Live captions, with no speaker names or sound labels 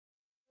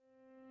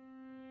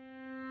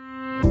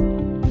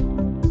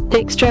The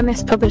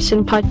Extremist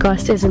Publishing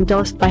podcast is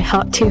endorsed by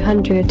Heart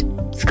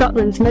 200,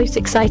 Scotland's most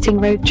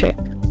exciting road trip.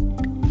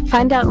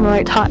 Find out more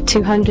at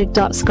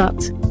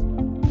heart200.scot.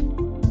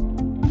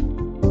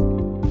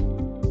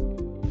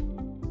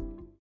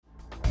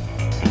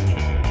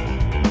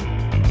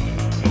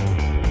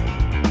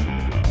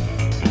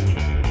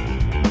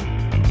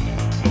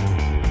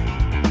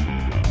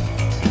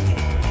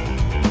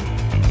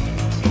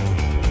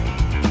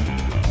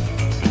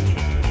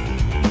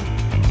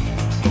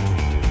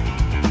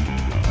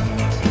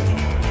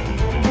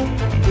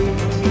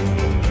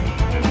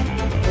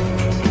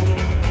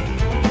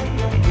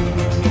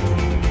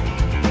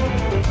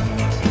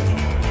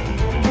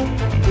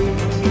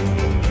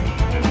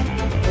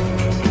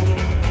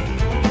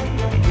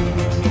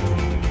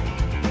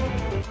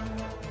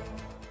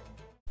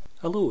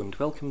 Hello and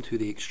welcome to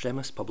the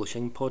Extremist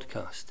Publishing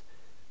podcast.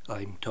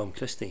 I'm Tom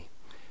Christie.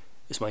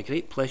 It's my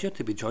great pleasure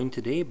to be joined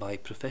today by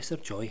Professor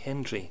Joy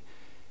Hendry.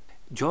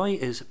 Joy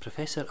is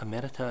Professor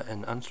Emerita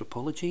in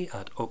Anthropology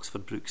at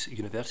Oxford Brookes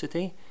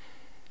University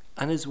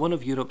and is one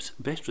of Europe's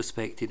best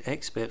respected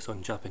experts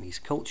on Japanese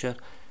culture,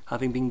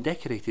 having been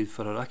decorated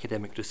for her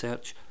academic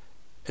research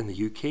in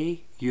the UK,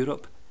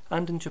 Europe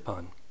and in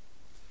Japan.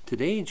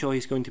 Today Joy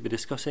is going to be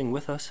discussing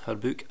with us her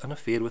book An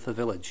Affair with a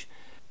Village,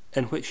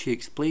 in which she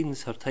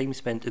explains her time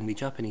spent in the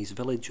Japanese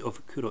village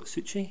of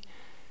Kurotsuchi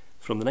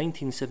from the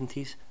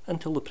 1970s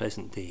until the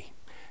present day.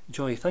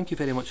 Joy, thank you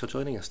very much for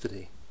joining us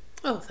today.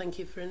 Oh, thank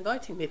you for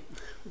inviting me.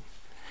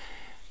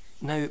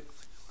 Now,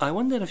 I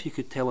wonder if you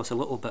could tell us a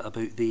little bit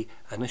about the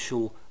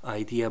initial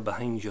idea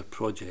behind your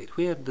project.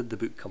 Where did the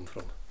book come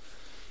from?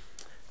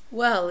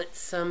 Well,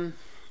 it's a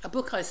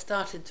book I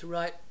started to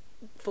write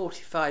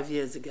 45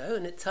 years ago,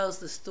 and it tells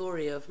the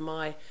story of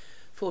my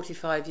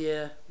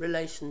 45-year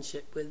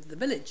relationship with the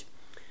village.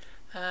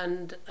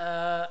 And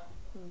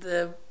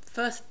the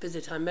first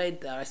visit I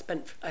made there,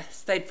 I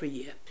stayed for a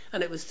year,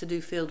 and it was to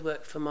do field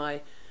work for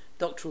my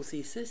doctoral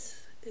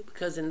thesis,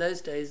 because in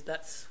those days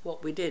that's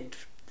what we did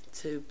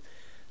to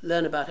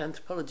learn about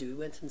anthropology. We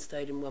went and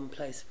stayed in one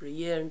place for a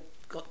year and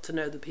got to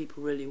know the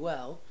people really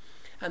well.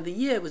 And the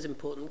year was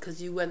important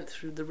because you went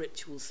through the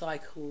ritual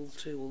cycle,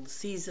 through all the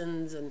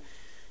seasons, and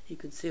you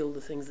could see all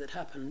the things that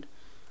happened.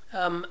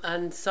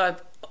 And so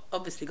I've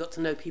obviously got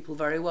to know people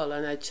very well,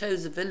 and I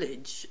chose a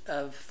village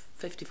of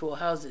 54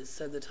 houses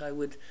so that I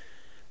would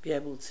be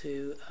able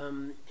to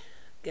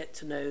get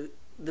to know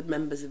the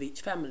members of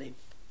each family.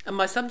 And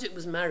my subject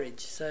was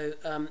marriage, so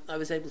I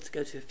was able to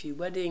go to a few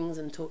weddings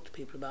and talk to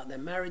people about their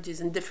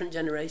marriages, and different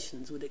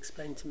generations would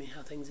explain to me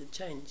how things had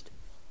changed.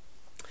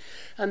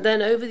 And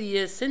then over the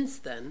years since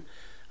then,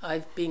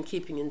 I've been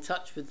keeping in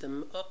touch with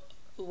them.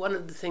 One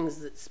of the things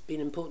that's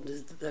been important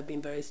is that there have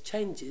been various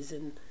changes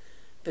in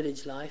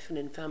village life and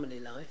in family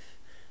life,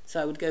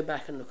 so I would go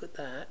back and look at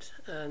that,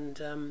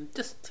 and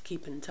just to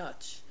keep in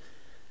touch.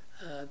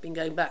 I've been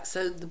going back.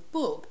 So the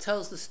book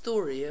tells the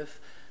story of,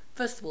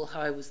 first of all,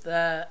 how I was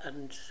there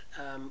and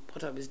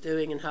what I was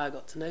doing and how I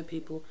got to know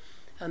people,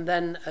 and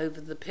then over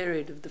the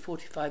period of the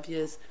 45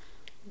 years,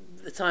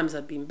 the times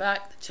I've been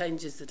back, the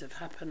changes that have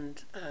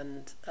happened,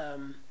 and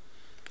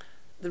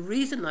the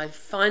reason I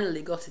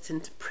finally got it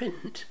into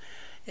print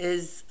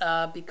is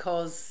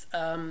because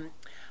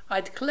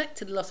I'd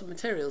collected a lot of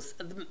materials,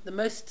 the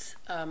most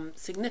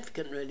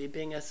significant really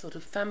being a sort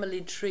of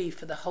family tree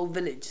for the whole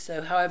village,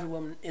 so how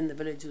everyone in the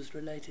village was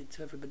related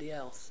to everybody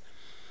else.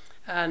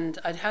 And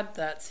I'd had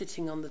that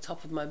sitting on the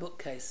top of my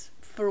bookcase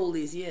for all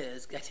these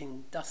years,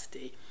 getting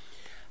dusty.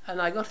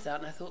 And I got it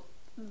out and I thought,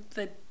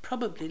 they'd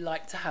probably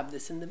like to have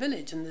this in the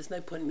village, and there's no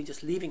point in me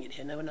just leaving it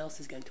here, no one else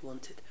is going to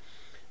want it.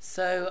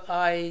 So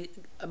I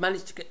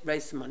managed to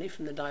raise some money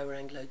from the Daiwa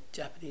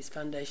Anglo-Japanese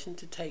Foundation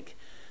to take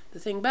the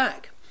thing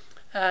back.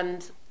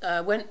 And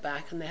went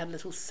back, and they had a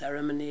little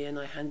ceremony, and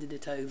I handed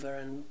it over,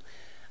 and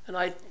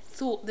I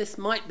thought this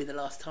might be the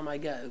last time I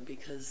go,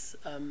 because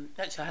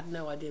actually I had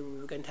no idea we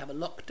were going to have a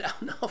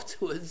lockdown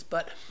afterwards,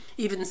 but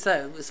even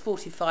so, it was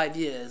 45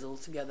 years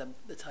altogether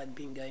that I'd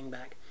been going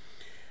back.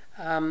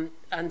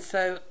 And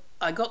so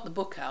I got the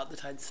book out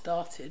that I'd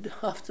started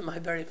after my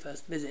very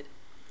first visit.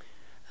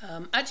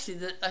 I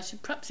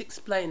should perhaps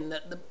explain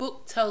that the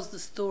book tells the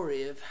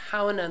story of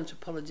how an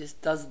anthropologist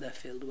does their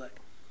field work.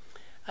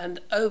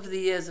 And over the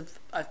years,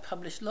 I've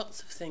published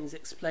lots of things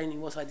explaining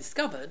what I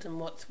discovered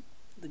and what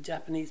the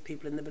Japanese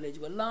people in the village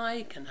were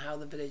like and how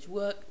the village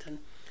worked and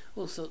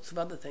all sorts of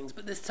other things.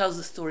 But this tells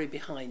the story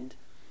behind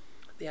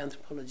the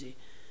anthropology.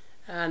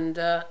 And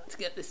to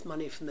get this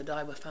money from the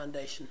Daiwa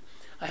Foundation,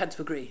 I had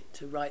to agree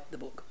to write the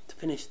book, to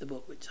finish the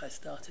book, which I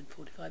started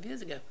 45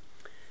 years ago.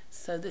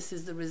 So this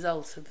is the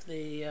result of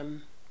the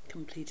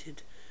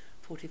completed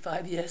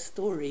 45-year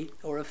story,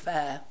 or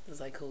affair, as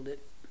I called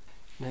it.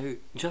 Now,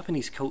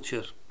 Japanese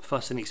culture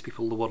fascinates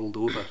people the world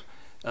over.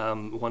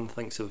 One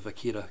thinks of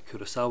Akira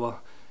Kurosawa,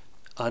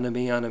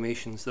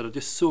 animations. There are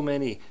just so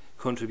many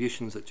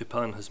contributions that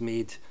Japan has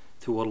made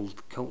to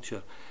world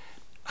culture.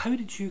 How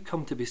did you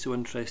come to be so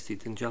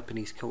interested in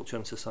Japanese culture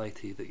and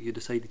society that you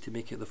decided to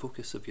make it the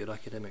focus of your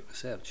academic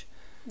research?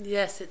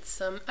 Yes, it's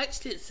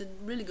actually it's a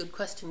really good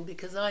question,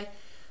 because I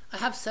I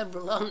have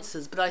several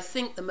answers, but I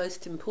think the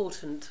most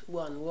important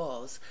one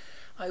was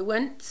I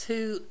went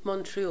to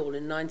Montreal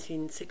in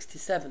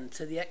 1967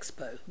 to the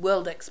Expo,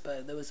 World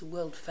Expo. There was a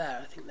World Fair,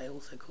 I think they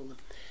also call them.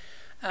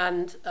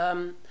 And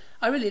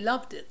I really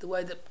loved it, the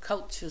way that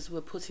cultures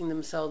were putting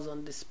themselves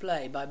on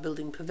display by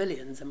building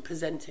pavilions and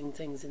presenting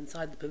things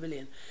inside the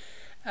pavilion.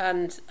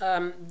 And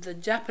the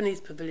Japanese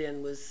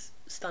pavilion was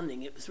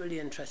stunning. It was really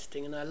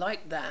interesting, and I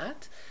liked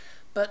that.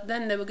 But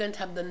then they were going to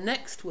have the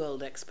next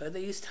World Expo.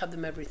 They used to have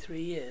them every 3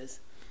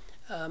 years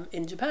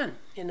in Japan,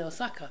 in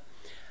Osaka.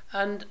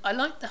 And I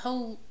liked the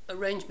whole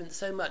arrangement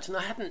so much, and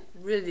I hadn't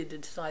really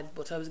decided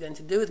what I was going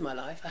to do with my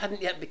life. I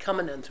hadn't yet become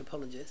an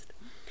anthropologist.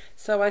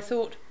 So I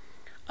thought,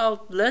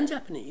 I'll learn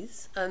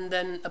Japanese and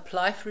then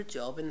apply for a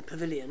job in the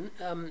pavilion.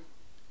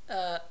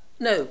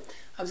 No,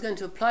 I was going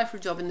to apply for a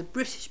job in the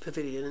British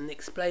pavilion and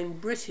explain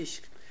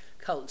British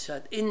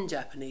culture in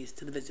Japanese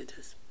to the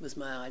visitors, was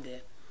my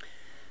idea.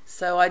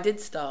 So I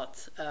did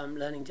start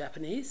learning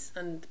Japanese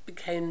and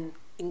became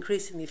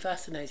increasingly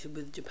fascinated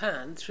with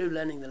Japan through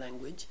learning the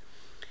language.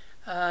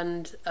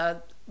 And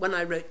when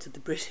I wrote to the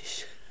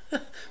British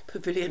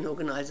pavilion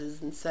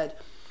organisers and said,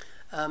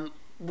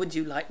 would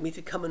you like me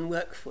to come and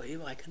work for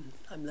you?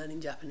 I'm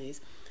learning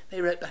Japanese.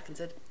 They wrote back and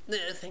said, no,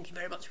 thank you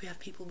very much. We have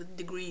people with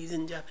degrees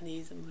in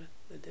Japanese and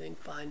we're doing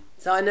fine.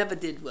 So I never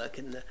did work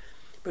in the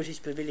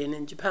British pavilion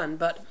in Japan.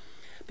 But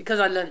because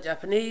I learnt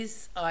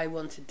Japanese, I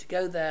wanted to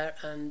go there,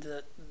 and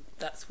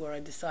that's where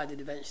I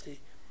decided eventually,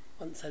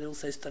 once I'd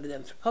also studied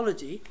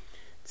anthropology,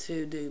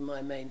 to do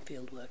my main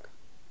field work.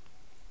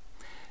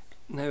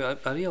 Now,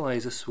 I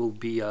realise this will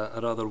be a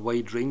rather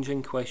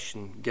wide-ranging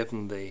question,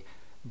 given the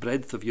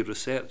breadth of your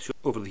research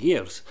over the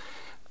years,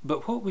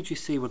 but what would you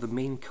say were the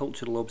main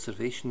cultural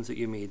observations that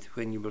you made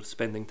when you were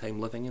spending time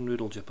living in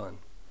rural Japan?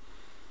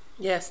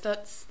 Yes,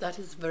 that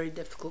is a very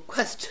difficult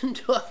question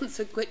to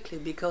answer quickly,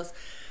 because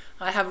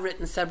I have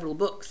written several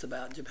books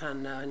about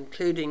Japan now,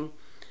 including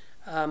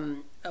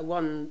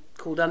one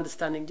called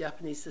Understanding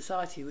Japanese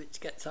Society, which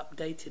gets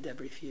updated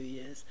every few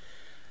years.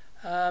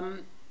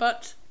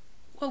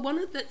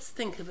 Let's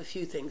think of a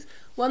few things.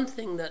 One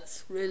thing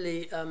that's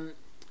really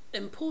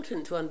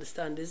important to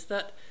understand is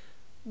that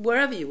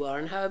wherever you are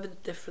and however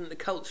different the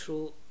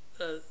cultural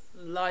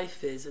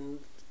life is and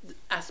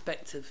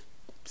aspects of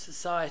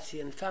society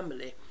and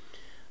family,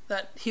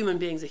 that human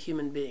beings are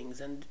human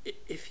beings, and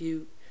if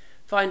you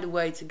find a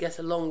way to get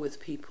along with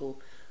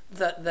people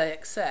that they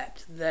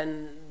accept,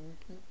 then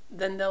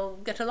they'll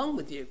get along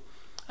with you,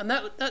 and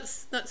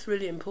that's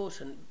really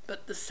important.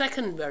 But the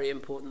second very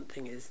important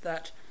thing is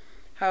that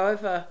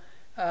however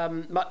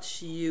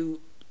much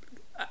you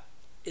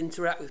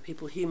interact with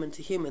people human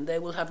to human, they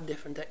will have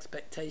different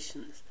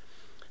expectations,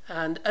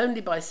 and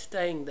only by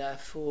staying there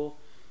for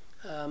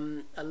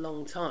a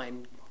long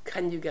time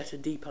can you get a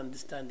deep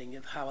understanding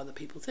of how other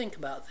people think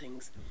about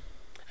things.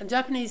 And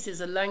Japanese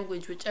is a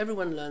language which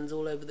everyone learns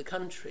all over the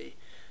country.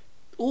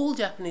 All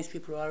Japanese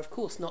people are, of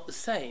course, not the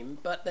same,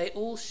 but they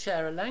all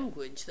share a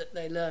language that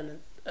they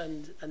learn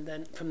and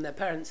then from their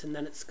parents and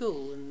then at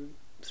school and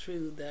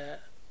through their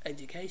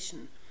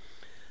education.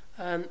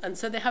 And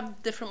so they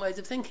have different ways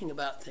of thinking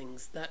about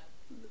things that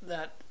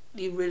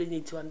you really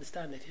need to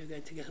understand if you're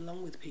going to get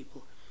along with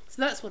people.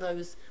 So that's what I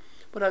was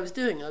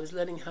doing. I was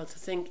learning how to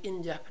think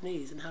in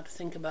Japanese and how to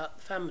think about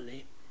the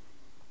family.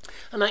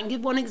 And I can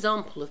give one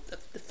example of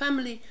the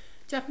family.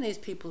 Japanese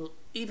people,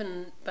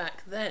 even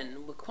back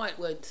then, were quite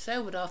wont to say,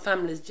 oh, but our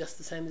family is just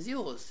the same as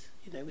yours.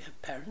 You know, we have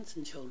parents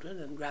and children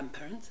and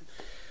grandparents.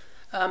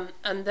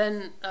 And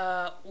then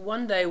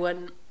one day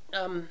when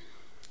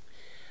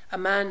a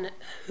man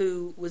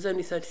who was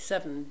only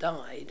 37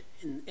 died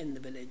in the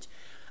village,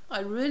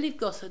 I really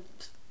got a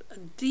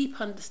deep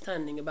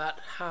understanding about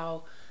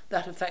how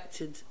that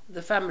affected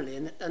the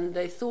family, and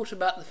they thought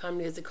about the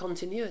family as a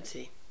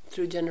continuity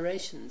through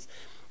generations.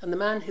 And the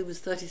man who was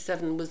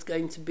 37 was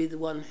going to be the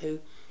one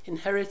who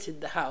inherited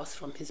the house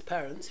from his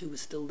parents, who were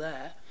still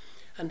there,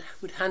 and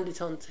would hand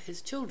it on to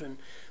his children.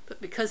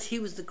 But because he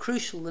was the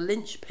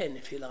linchpin,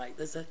 if you like,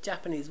 there's a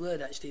Japanese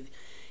word actually,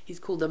 he's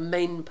called the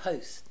main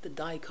post, the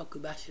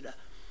daikokubashira.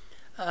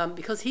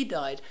 Because he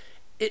died,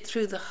 it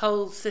threw the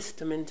whole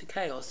system into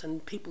chaos,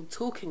 and people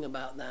talking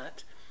about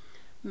that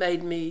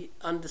made me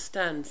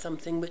understand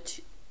something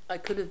which I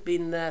could have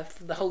been there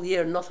for the whole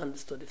year and not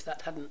understood if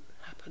that hadn't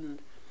happened.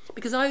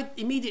 Because I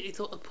immediately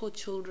thought of poor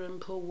children,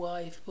 poor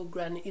wife, poor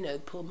granny,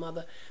 poor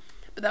mother.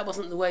 But that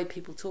wasn't the way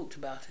people talked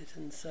about it,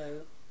 and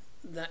so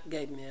that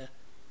gave me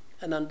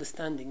an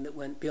understanding that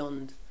went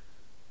beyond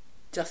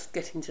just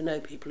getting to know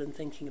people and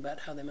thinking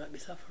about how they might be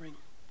suffering.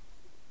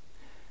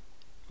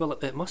 Well,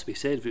 it must be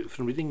said,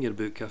 from reading your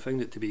book, I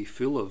found it to be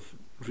full of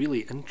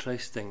really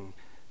interesting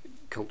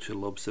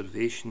cultural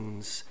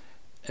observations,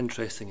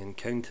 interesting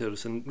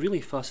encounters, and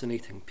really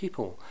fascinating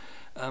people.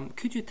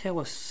 Could you tell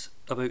us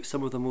about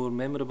some of the more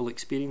memorable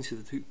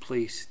experiences that took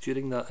place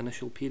during that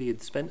initial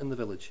period spent in the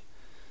village?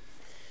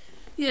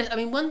 Yeah, I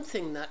mean, one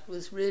thing that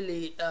was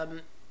really,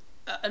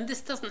 and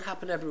this doesn't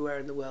happen everywhere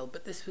in the world,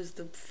 but this was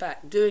the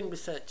fact, doing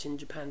research in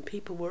Japan,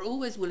 people were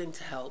always willing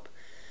to help.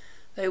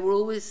 They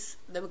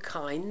were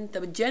kind, they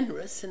were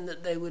generous in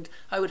that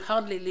I would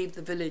hardly leave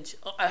the village.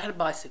 I had a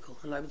bicycle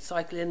and I would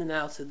cycle in and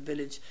out of the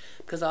village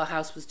because our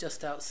house was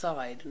just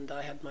outside and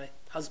I had my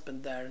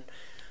husband there, and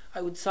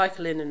I would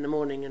cycle in the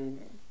morning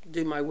and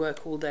do my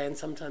work all day and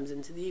sometimes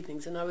into the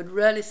evenings, and I would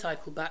rarely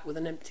cycle back with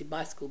an empty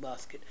bicycle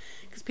basket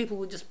because people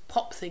would just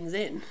pop things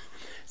in.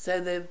 So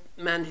the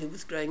man who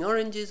was growing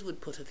oranges would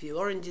put a few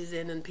oranges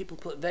in, and people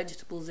put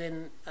vegetables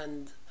in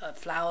and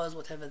flowers,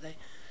 whatever they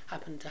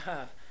happened to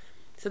have.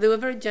 So they were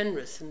very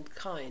generous and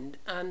kind,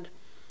 and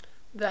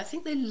I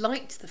think they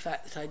liked the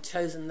fact that I'd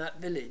chosen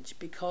that village,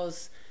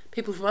 because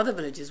people from other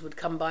villages would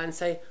come by and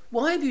say,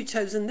 "Why have you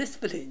chosen this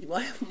village?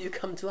 Why haven't you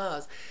come to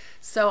ours?"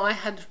 So I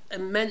had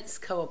immense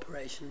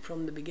cooperation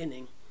from the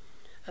beginning,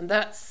 and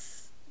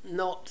that's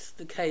not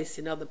the case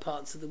in other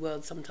parts of the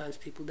world. Sometimes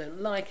people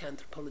don't like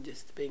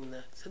anthropologists being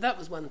there. So that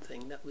was one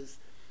thing that was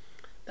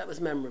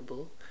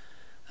memorable.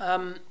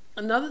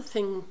 Another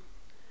thing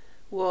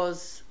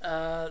was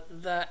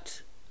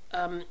that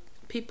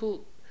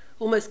people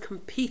almost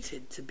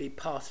competed to be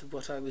part of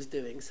what I was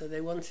doing. So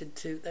they wanted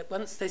to, that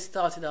once they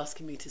started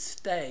asking me to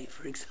stay,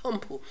 for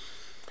example,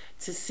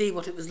 to see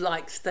what it was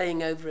like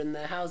staying over in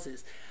their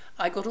houses,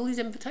 I got all these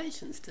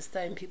invitations to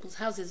stay in people's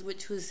houses,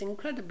 which was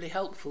incredibly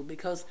helpful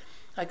because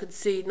I could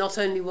see not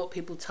only what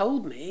people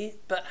told me,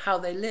 but how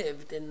they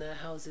lived in their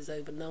houses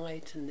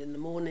overnight and in the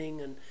morning.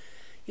 And,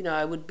 you know,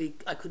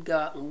 I could go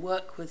out and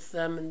work with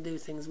them and do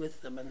things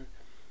with them. And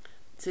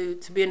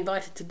to be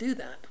invited to do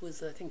that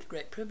was, I think, a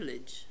great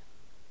privilege.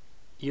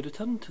 You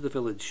returned to the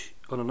village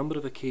on a number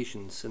of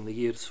occasions in the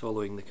years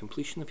following the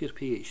completion of your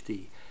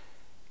PhD.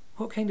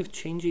 What kind of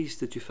changes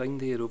did you find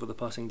there over the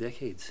passing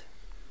decades?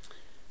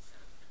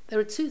 There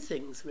are two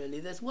things, really.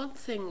 There's one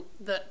thing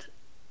that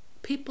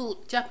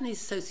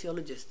Japanese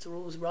sociologists are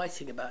always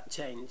writing about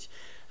change.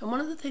 And one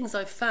of the things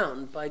I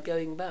found by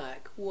going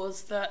back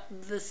was that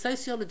the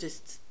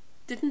sociologists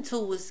didn't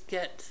always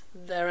get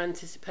their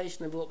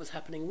anticipation of what was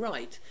happening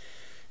right.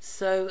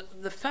 So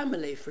the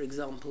family, for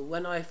example,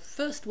 when I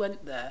first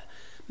went there,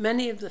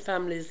 many of the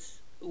families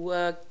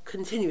were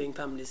continuing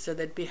families, so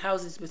there'd be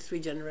houses with 3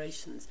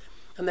 generations,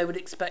 and they would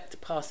expect to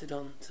pass it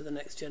on to the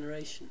next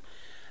generation.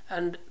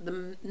 And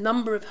the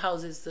number of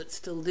houses that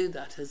still do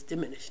that has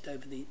diminished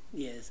over the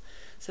years.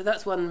 So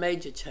that's one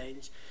major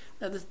change.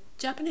 Now, the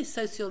Japanese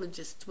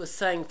sociologists were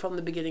saying from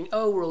the beginning,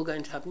 oh, we're all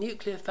going to have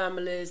nuclear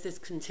families, this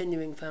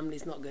continuing family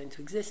is not going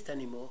to exist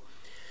anymore.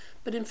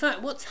 But in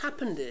fact, what's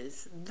happened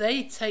is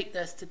they take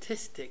their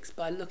statistics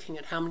by looking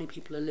at how many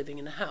people are living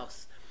in a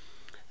house.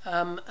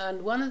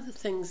 And one of the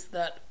things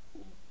that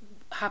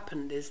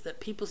happened is that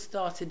people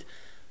started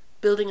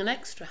building an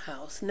extra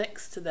house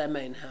next to their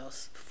main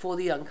house for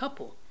the young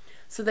couple.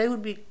 So they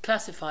would be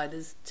classified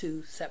as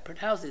 2 separate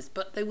houses,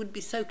 but they would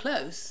be so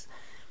close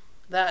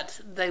that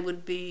they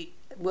would be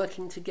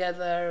working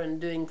together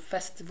and doing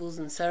festivals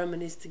and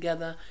ceremonies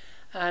together,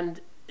 and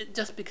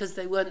just because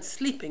they weren't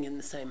sleeping in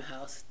the same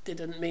house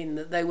didn't mean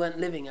that they weren't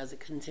living as a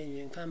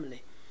continuing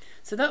family.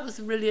 So that was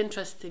a really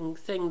interesting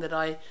thing that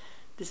I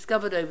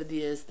discovered over the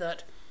years,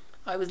 that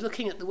I was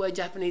looking at the way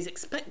Japanese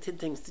expected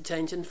things to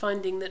change and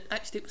finding that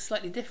actually it was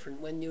slightly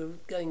different when you're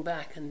going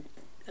back and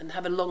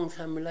have a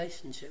long-term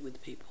relationship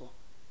with people.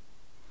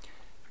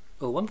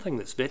 Well, one thing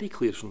that's very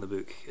clear from the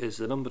book is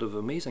the number of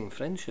amazing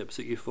friendships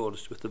that you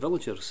forged with the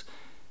villagers.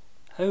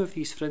 How have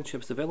these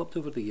friendships developed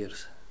over the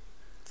years?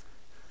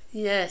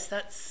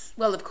 Yes,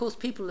 well, of course,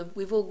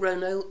 we've all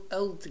grown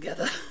old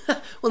together.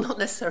 Well, not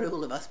necessarily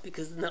all of us,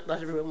 because not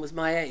everyone was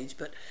my age,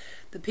 but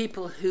the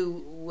people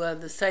who were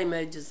the same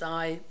age as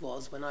I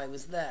was when I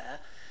was there,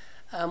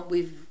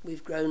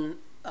 we've grown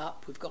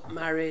up, we've got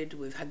married,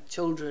 we've had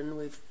children,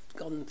 we've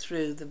gone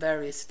through the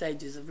various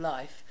stages of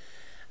life,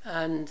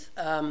 and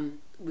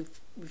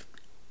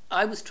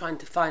I was trying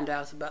to find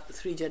out about the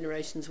 3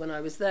 generations when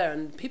I was there,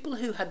 and people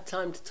who had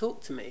time to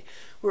talk to me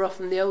were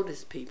often the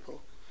oldest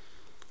people.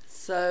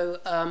 So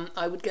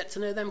I would get to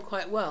know them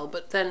quite well.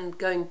 But then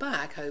going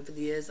back over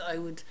the years, I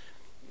would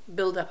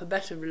build up a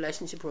better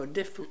relationship or a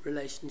different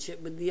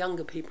relationship with the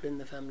younger people in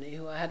the family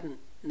who I hadn't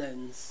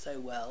known so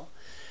well.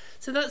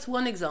 So that's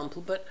one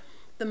example. But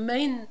the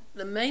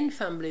main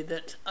family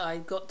that I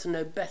got to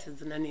know better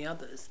than any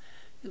others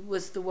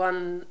was the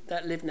one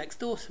that lived next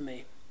door to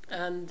me.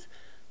 And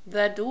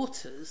their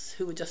daughters,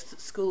 who were just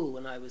at school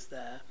when I was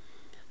there,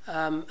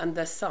 and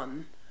their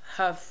son,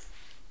 have...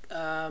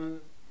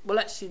 well,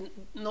 actually,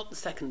 not the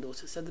second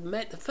daughter. So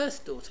the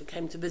first daughter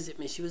came to visit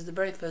me. She was the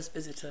very first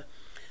visitor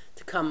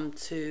to come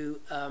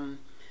to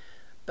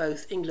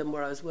both England,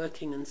 where I was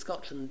working, and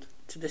Scotland,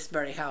 to this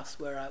very house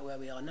where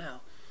we are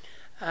now.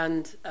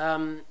 And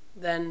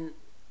then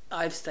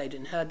I've stayed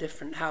in her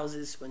different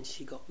houses when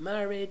she got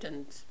married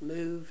and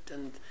moved,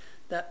 and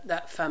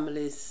that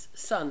family's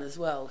son as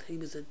well. He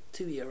was a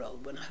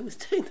 2-year-old when I was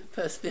doing the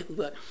first field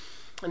work.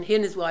 And he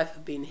and his wife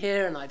have been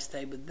here, and I've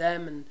stayed with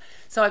them, and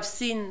so I've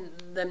seen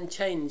them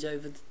change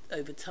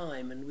over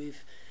time, and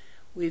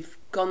we've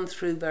gone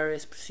through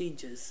various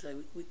procedures.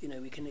 So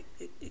we can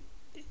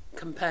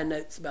compare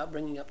notes about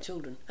bringing up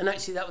children. And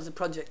actually, that was a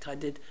project I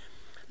did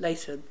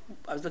later,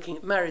 I was looking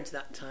at marriage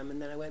that time,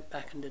 and then I went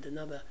back and did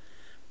another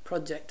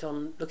project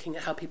on looking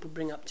at how people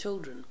bring up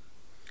children.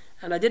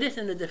 And I did it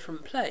in a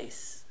different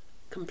place,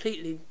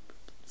 completely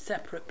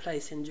separate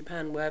place in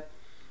Japan, where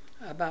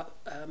about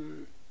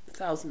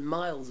 1,000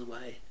 miles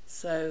away.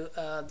 So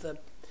the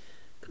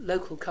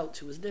local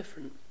culture was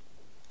different.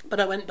 But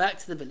I went back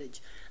to the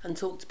village and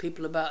talked to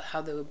people about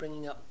how they were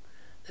bringing up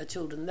their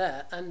children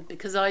there. And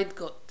because I'd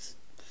got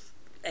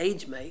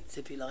age mates,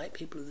 if you like,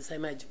 people of the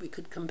same age, we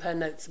could compare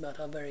notes about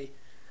our very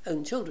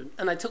own children.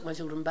 And I took my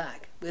children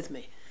back with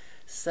me.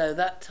 So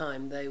that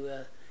time they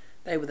were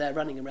there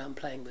running around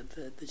playing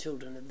with the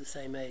children of the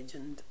same age,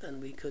 and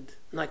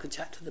I could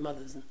chat to the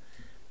mothers. And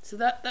so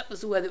that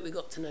was the way that we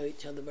got to know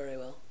each other very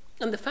well.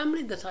 And the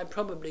family that I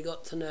probably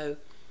got to know,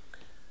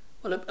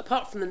 well,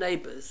 apart from the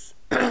neighbours,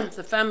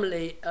 the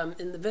family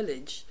in the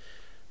village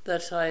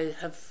that I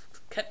have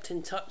kept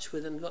in touch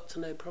with and got to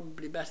know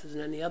probably better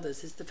than any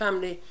others is the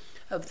family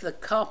of the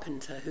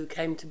carpenter who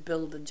came to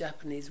build a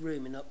Japanese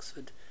room in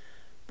Oxford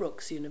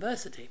Brookes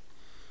University.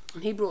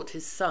 And he brought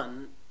his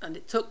son, and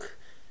it took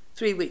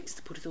 3 weeks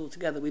to put it all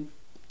together. We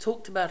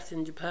talked about it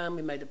in Japan,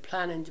 we made a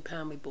plan in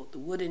Japan, we bought the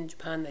wood in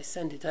Japan, they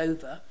sent it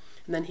over,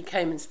 and then he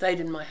came and stayed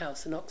in my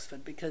house in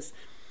Oxford because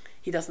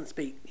he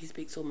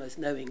speaks almost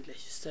no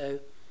English, so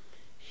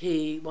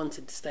he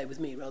wanted to stay with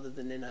me rather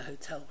than in a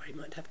hotel where he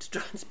might have to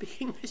try and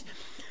speak English.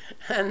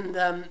 And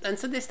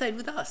so they stayed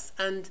with us,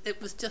 and it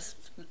was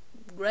just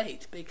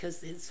great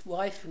because his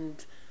wife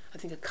and I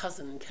think a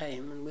cousin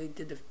came, and we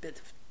did a bit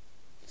of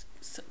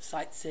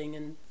sightseeing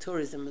and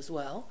tourism as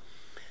well.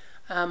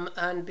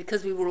 And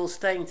because we were all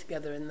staying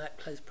together in that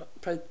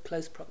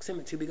close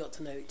proximity, we got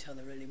to know each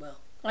other really well.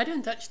 I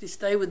don't actually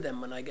stay with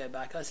them when I go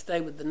back. I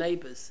stay with the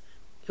neighbours,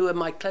 who are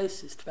my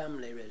closest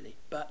family, really.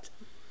 But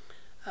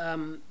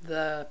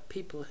the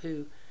people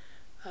who,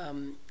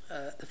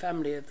 the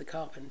family of the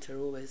carpenter,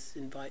 always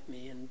invite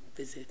me and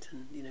visit,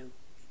 and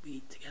we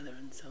eat together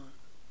and so on.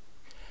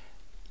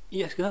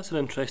 Yes, 'cause that's an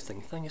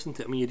interesting thing, isn't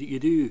it? I mean, you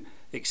do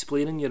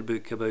explain in your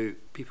book about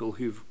people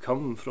who've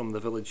come from the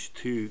village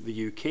to the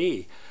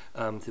UK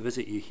to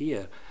visit you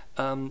here.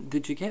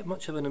 Did you get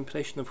much of an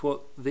impression of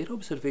what their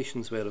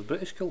observations were of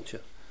British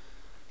culture?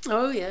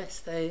 Oh yes,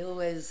 they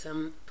always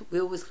we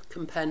always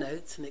compare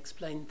notes and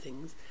explain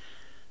things.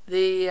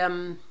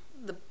 The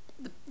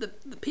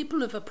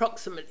people of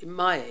approximately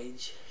my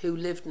age who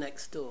lived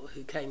next door,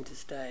 who came to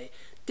stay,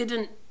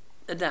 didn't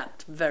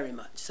adapt very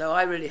much. So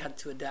I really had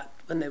to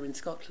adapt when they were in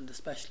Scotland,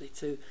 especially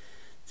to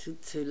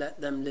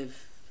let them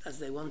live as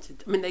they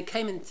wanted. I mean, they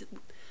came into.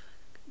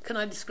 Can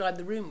I describe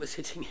the room we're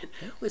sitting in?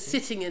 We're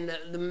sitting in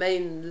the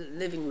main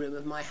living room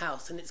of my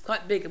house, and it's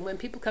quite big. And when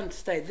people come to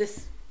stay,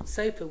 this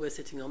sofa we're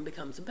sitting on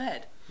becomes a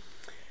bed.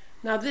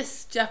 Now,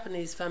 this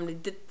Japanese family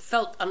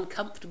felt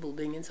uncomfortable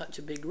being in such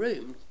a big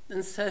room,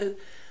 and so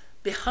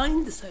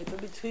behind the sofa,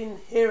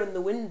 between here and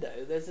the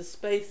window, there's a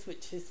space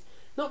which is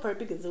not very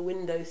big. There's a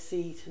window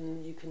seat,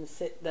 and you can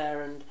sit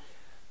there, and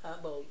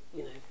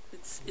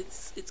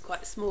it's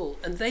quite small.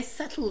 And they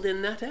settled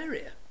in that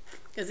area,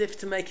 as if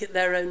to make it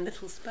their own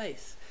little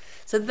space.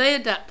 So they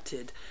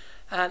adapted,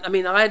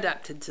 and I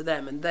adapted to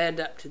them, and they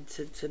adapted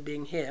to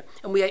being here.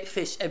 And we ate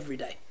fish every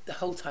day, the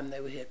whole time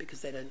they were here,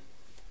 because they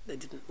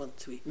didn't want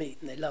to eat meat,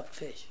 and they loved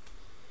fish.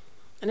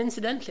 And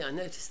incidentally, I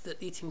noticed that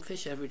eating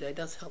fish every day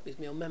does help with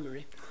your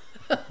memory.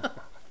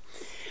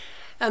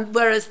 And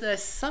whereas their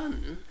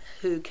son,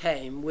 who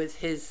came with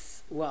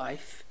his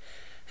wife,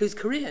 who's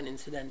Korean,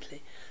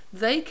 incidentally,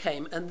 they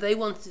came and they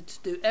wanted to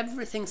do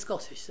everything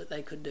Scottish that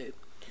they could do.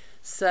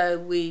 So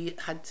we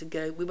had to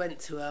go. We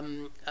went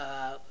and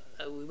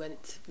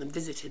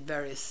visited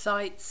various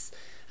sites,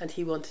 and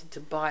he wanted to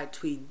buy a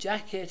tweed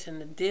jacket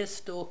and a deer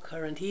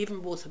stalker, and he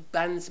even bought a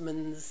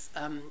bandsman's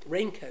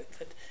raincoat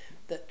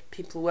that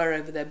people wear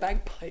over their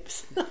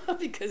bagpipes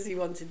because he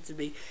wanted to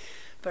be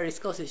very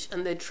Scottish.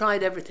 And they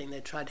tried everything.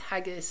 They tried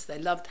haggis. They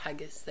loved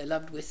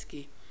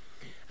whiskey,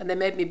 and they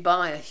made me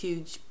buy a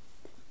huge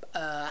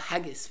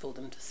haggis for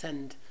them to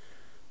send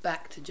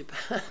back to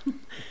Japan.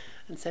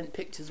 And sent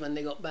pictures when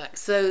they got back.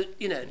 So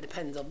it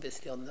depends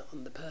obviously on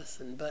the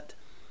person, but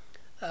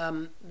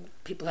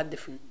people had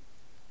different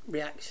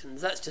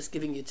reactions. That's just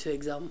giving you two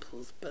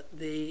examples. But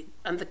the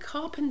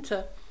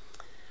carpenter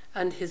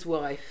and his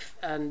wife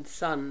and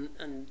son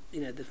and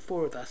the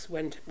four of us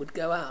would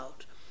go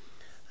out,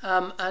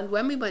 and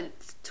when we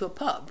went to a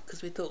pub,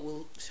 because we thought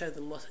we'll show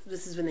them what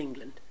this is in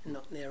England,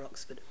 not near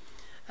Oxford.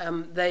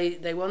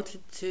 They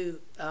wanted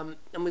to,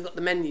 and we got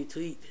the menu to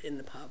eat in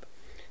the pub.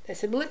 They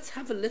said, well, let's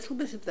have a little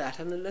bit of that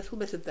and a little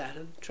bit of that,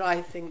 and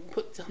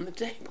put it on the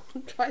table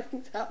and try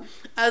things out,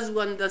 as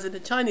one does in a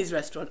Chinese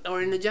restaurant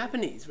or in a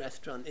Japanese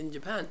restaurant in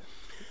Japan.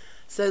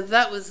 So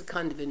that was a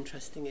kind of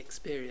interesting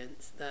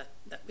experience that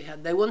we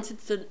had. They wanted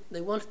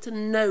to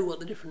know what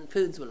the different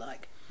foods were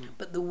like,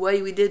 but the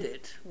way we did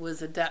it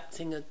was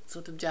adapting a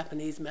sort of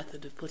Japanese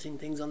method of putting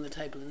things on the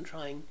table and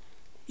trying.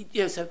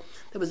 So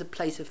there was a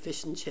plate of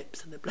fish and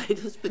chips and a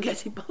plate of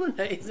spaghetti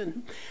bolognese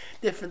and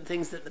different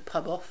things that the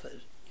pub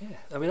offered. Yeah,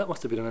 I mean, that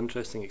must have been an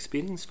interesting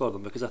experience for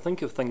them, because I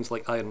think of things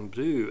like Iron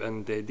Brew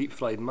and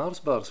deep-fried Mars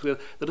bars, where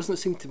there doesn't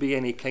seem to be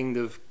any kind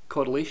of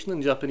correlation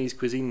in Japanese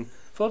cuisine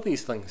for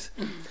these things.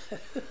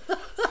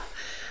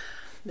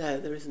 No,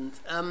 there isn't.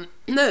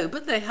 No,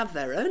 but they have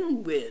their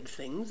own weird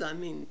things. I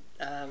mean,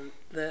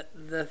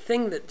 the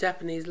thing that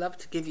Japanese love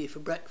to give you for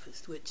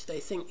breakfast, which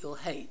they think you'll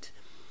hate,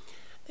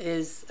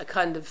 is a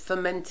kind of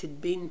fermented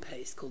bean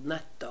paste called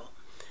natto.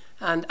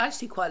 And I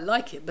actually quite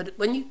like it, but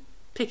when you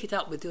pick it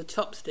up with your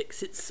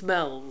chopsticks, it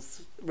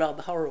smells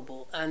rather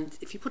horrible. And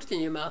if you put it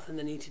in your mouth and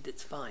then eat it,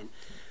 it's fine.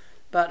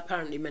 But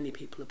apparently many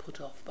people are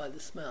put off by the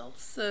smell.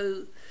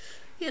 So,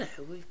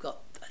 we've got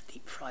a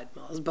deep-fried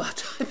Mars bar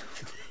type of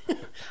thing.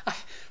 I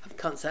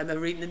can't say I've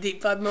ever eaten a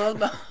deep-fried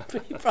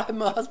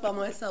Mars bar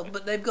myself,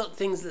 but they've got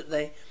things that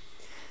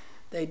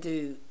they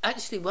do.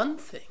 Actually, one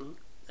thing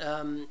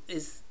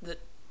is that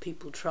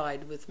people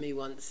tried with me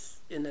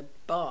once in a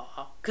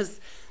bar, because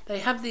they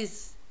have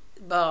these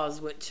bars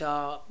which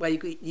are where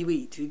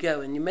you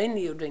go and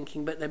you're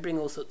drinking, but they bring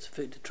all sorts of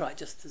food to try,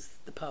 just as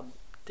the pub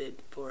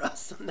did for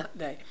us on that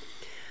day.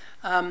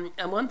 And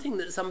one thing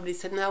that somebody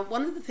said, now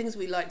one of the things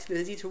we like to do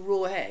is eat a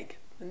raw egg,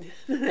 and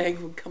an egg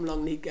would come along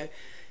and he'd go,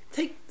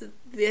 take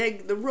the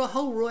egg,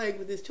 whole raw egg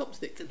with his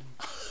chopsticks, and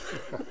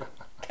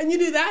can you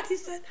do that? He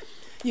said.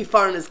 You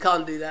foreigners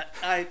can't do that.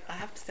 I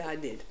have to say I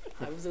did.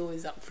 I was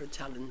always up for a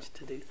challenge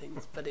to do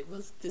things, but it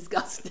was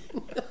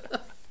disgusting.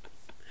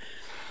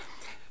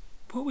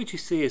 What would you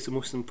say is the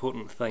most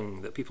important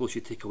thing that people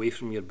should take away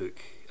from your book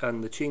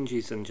and the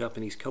changes in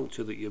Japanese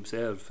culture that you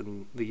observe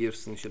in the years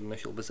since your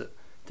initial visit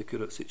to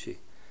Kurotsuchi?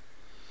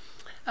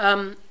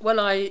 Well,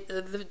 I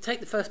take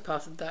the first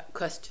part of that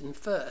question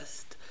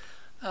first.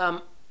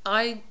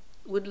 I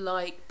would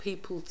like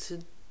people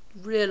to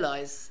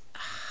realise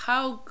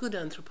how good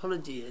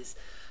anthropology is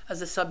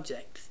as a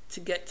subject to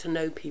get to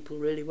know people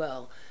really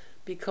well,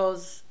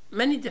 because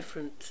many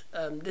different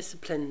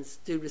disciplines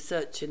do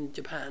research in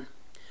Japan.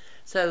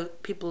 So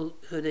people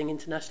who are doing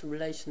international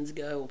relations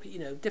go,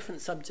 or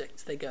different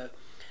subjects they go.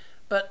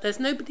 But there's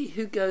nobody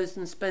who goes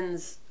and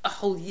spends a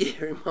whole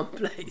year in one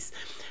place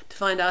to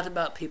find out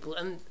about people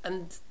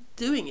and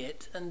doing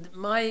it. And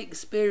my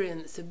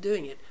experience of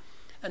doing it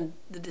and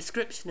the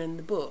description in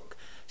the book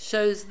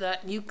shows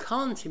that you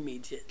can't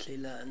immediately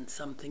learn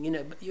something,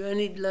 but you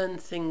only learn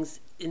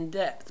things in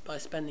depth by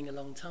spending a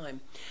long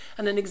time.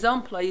 And an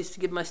example I used to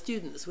give my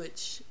students,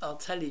 which I'll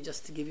tell you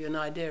just to give you an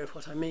idea of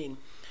what I mean,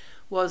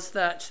 was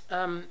that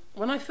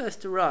when I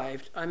first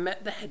arrived, I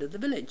met the head of the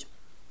village.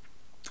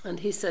 And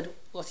he said,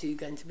 what are you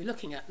going to be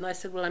looking at? And I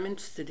said, well, I'm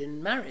interested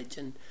in marriage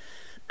and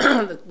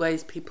the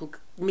ways people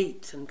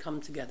meet and come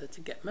together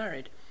to get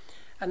married.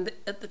 And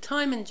at the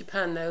time in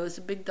Japan, there was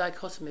a big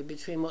dichotomy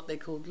between what they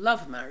called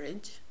love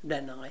marriage,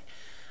 renai,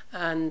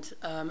 and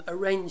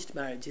arranged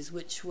marriages,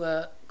 which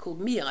were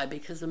called miai,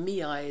 because a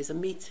miai is a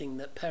meeting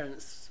that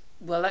parents,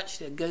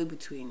 actually a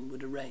go-between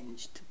would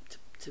arrange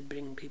to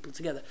bring people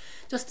together,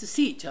 just to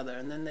see each other,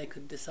 and then they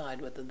could decide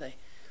whether they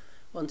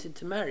wanted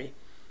to marry.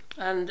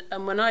 And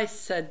when I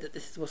said that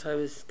this is what I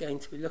was going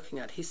to be looking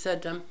at, he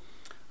said,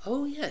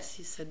 oh yes,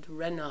 he said,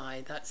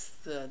 renai, that's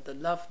the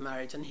love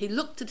marriage. And he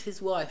looked at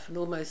his wife and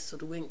almost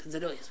sort of winked and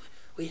said, oh yes,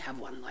 we have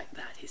one like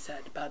that, he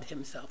said, about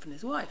himself and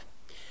his wife.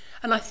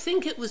 And I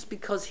think it was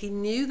because he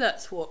knew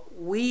that's what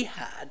we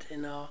had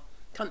in our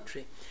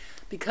country.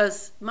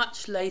 Because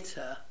much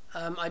later,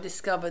 I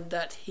discovered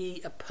that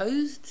he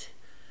opposed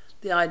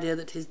the idea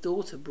that his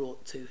daughter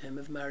brought to him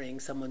of marrying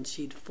someone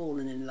she'd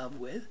fallen in love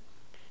with.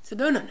 He said,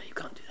 no, you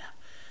can't do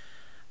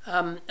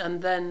that.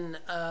 And then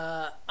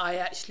I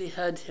actually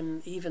heard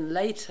him even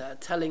later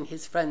telling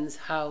his friends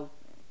how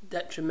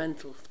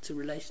detrimental to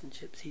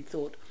relationships he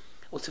thought,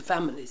 or to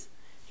families,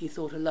 he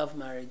thought a love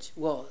marriage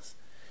was.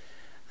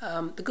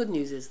 The good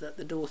news is that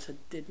the daughter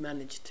did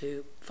manage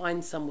to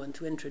find someone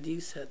to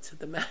introduce her to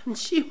the man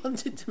she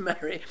wanted to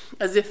marry,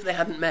 as if they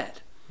hadn't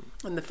met.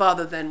 And the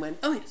father then went,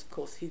 oh yes, of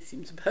course, he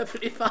seems a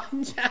perfectly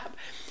fine chap.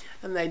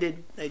 And they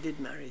did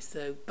marry.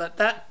 So, but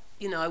that,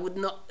 I would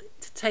not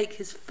to take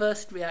his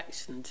first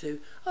reaction to,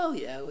 oh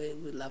yeah, we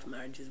love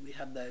marriages, we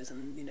have those,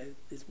 and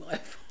his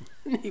wife,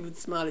 and he would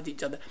smile at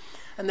each other,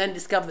 and then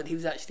discover that he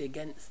was actually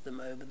against them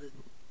over the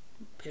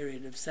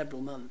period of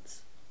several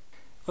months.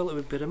 Well, it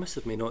would be remiss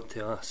of me not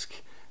to ask,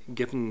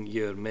 given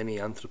your many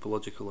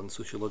anthropological and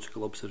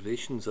sociological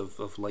observations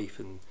of life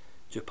in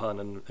Japan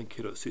and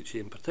Kurotsuchi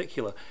in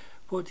particular,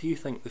 what do you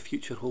think the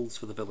future holds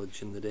for the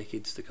village in the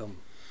decades to come?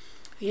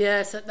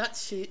 Yes,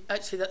 that's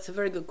a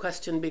very good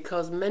question,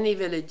 because many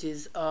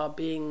villages are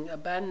being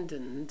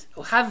abandoned,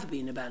 or have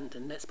been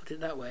abandoned, let's put it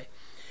that way,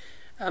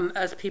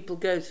 as people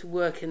go to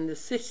work in the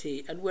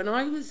city. And when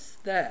I was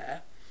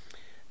there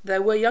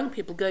were young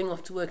people going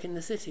off to work in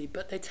the city,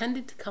 but they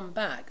tended to come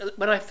back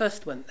when I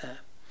first went there.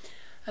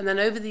 And then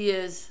over the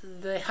years,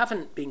 they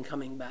haven't been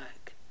coming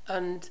back.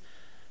 And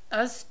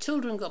as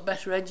children got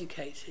better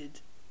educated,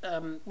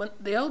 when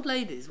the old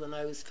ladies, when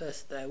I was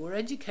first there, were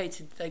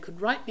educated, they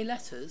could write me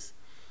letters,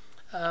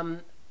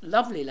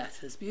 lovely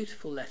letters,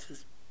 beautiful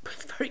letters,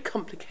 with very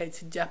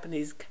complicated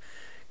Japanese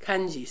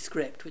kanji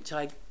script, which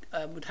I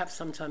would have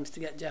sometimes to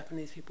get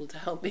Japanese people to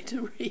help me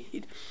to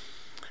read.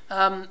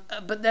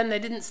 But then they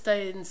didn't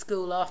stay in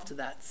school after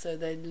that, so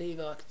they'd leave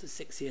after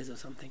 6 years or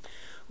something.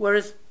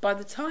 Whereas by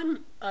the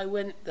time I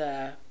went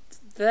there,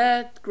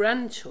 their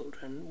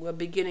grandchildren were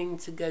beginning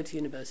to go to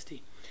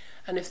university.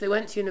 And if they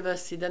went to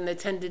university, then they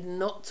tended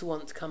not to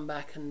want to come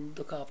back and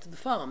look after the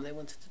farm. They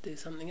wanted to do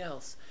something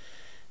else.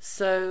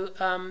 So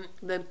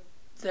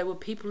there were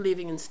people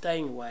leaving and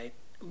staying away,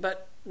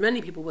 but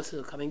many people were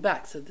still coming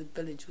back, so the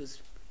village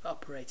was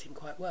operating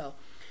quite well.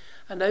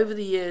 And over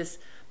the years,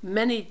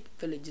 many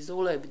villages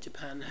all over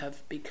Japan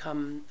have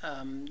become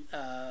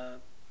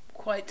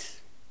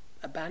quite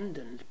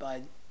abandoned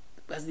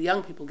as the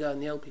young people go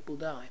and the old people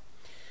die.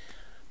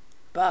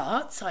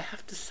 But I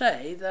have to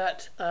say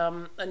that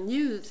a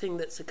new thing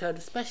that's occurred,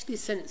 especially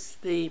since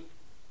the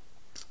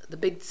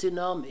big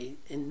tsunami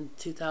in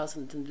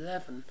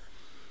 2011,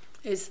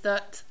 is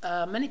that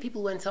many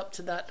people went up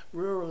to that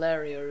rural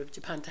area of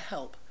Japan to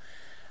help.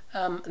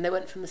 And they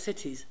went from the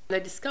cities. They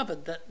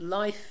discovered that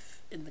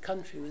life in the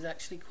country was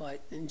actually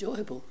quite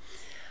enjoyable.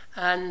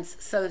 And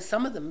so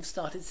some of them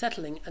started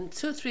settling. And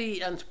 2 or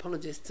 3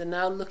 anthropologists are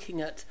now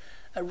looking at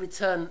a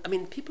return. I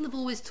mean, people have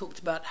always talked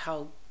about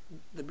how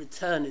the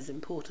return is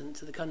important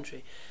to the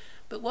country.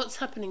 But what's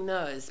happening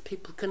now is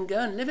people can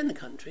go and live in the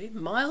country,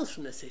 miles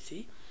from the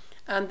city,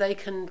 and they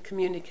can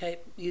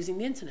communicate using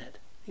the internet.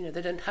 You know,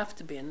 they don't have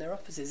to be in their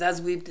offices,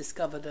 as we've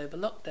discovered over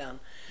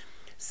lockdown.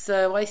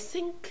 So I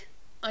think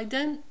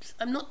I'm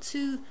not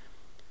too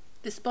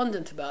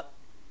despondent about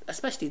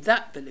especially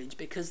that village,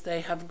 because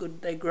they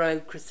grow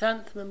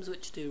chrysanthemums,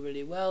 which do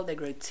really well. They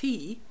grow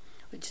tea,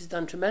 which has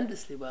done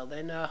tremendously well.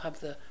 They now have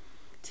the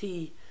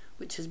tea,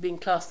 which has been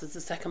classed as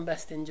the second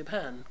best in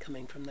Japan,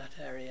 coming from that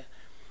area.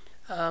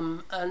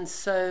 And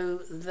so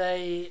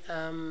they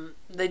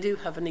do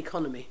have an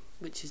economy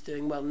which is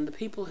doing well. And the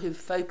people who've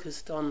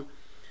focused on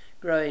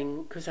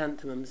growing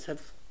chrysanthemums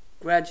have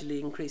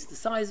gradually increased the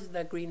size of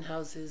their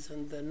greenhouses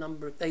and the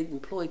number of... They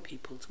employ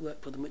people to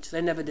work for them, which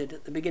they never did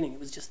at the beginning. It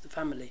was just the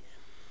family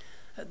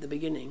at the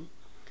beginning.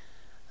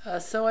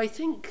 So I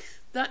think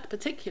that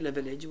particular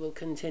village will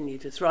continue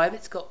to thrive.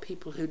 It's got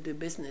people who do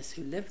business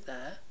who live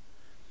there,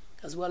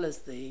 as well as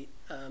the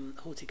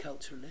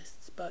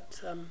horticulturalists.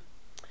 But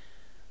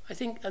I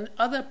think and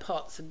other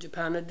parts of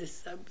Japan are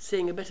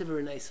seeing a bit of a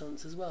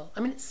renaissance as well. I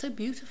mean, it's so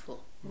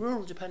beautiful.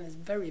 Rural Japan is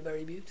very,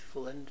 very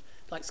beautiful. And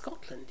like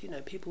Scotland, you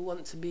know, people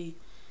want to be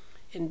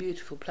in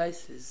beautiful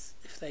places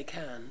if they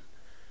can.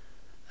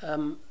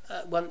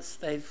 Once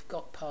they've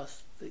got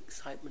past the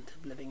excitement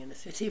of living in a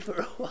city for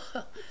a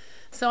while.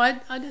 So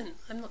I'm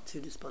not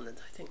too despondent.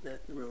 I think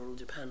that rural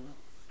Japan will,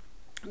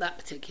 that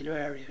particular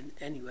area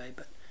anyway,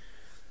 but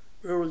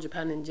rural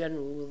Japan in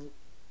general will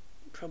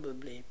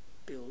probably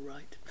be all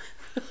right.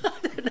 I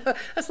don't know.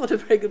 That's not a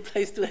very good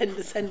place to end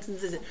the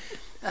sentence, is it?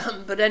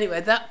 But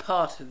anyway, that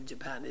part of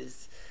Japan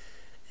is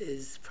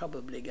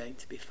probably going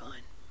to be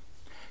fine.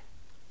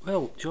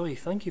 Well, Joy,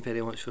 thank you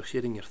very much for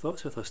sharing your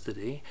thoughts with us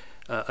today.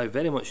 I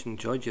very much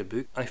enjoyed your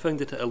book. I found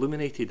that it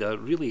illuminated a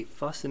really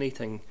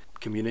fascinating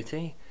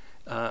community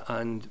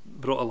and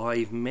brought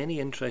alive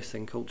many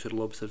interesting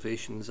cultural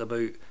observations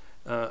about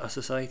a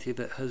society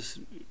that has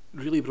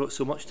really brought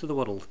so much to the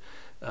world,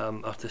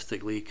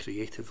 artistically,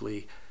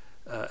 creatively,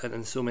 and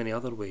in so many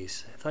other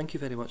ways. Thank you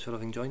very much for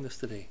having joined us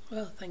today.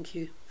 Well, thank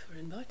you for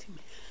inviting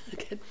me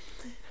again.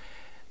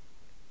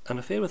 An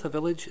Affair with a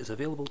Village is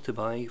available to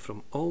buy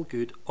from all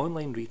good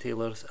online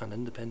retailers and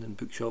independent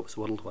bookshops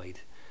worldwide.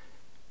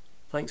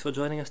 Thanks for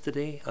joining us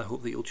today. I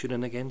hope that you'll tune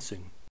in again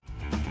soon.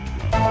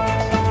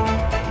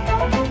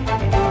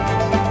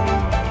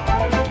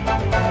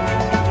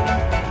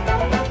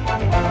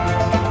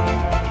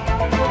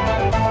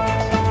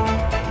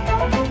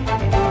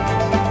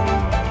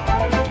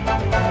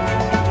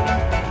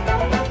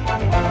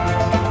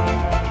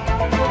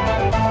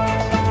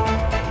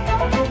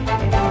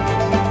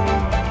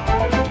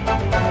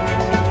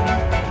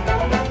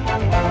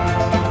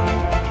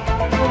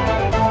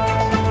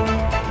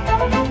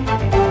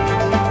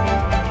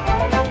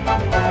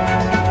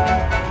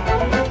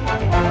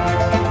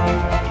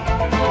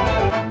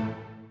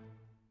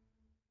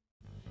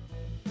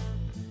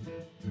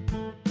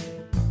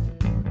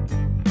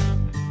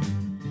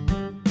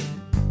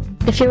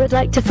 If you would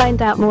like to find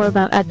out more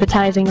about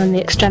advertising on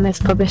the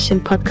Extremist Publishing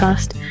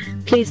podcast,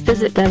 please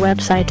visit their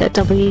website at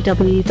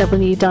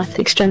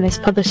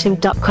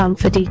www.extremistpublishing.com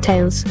for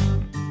details.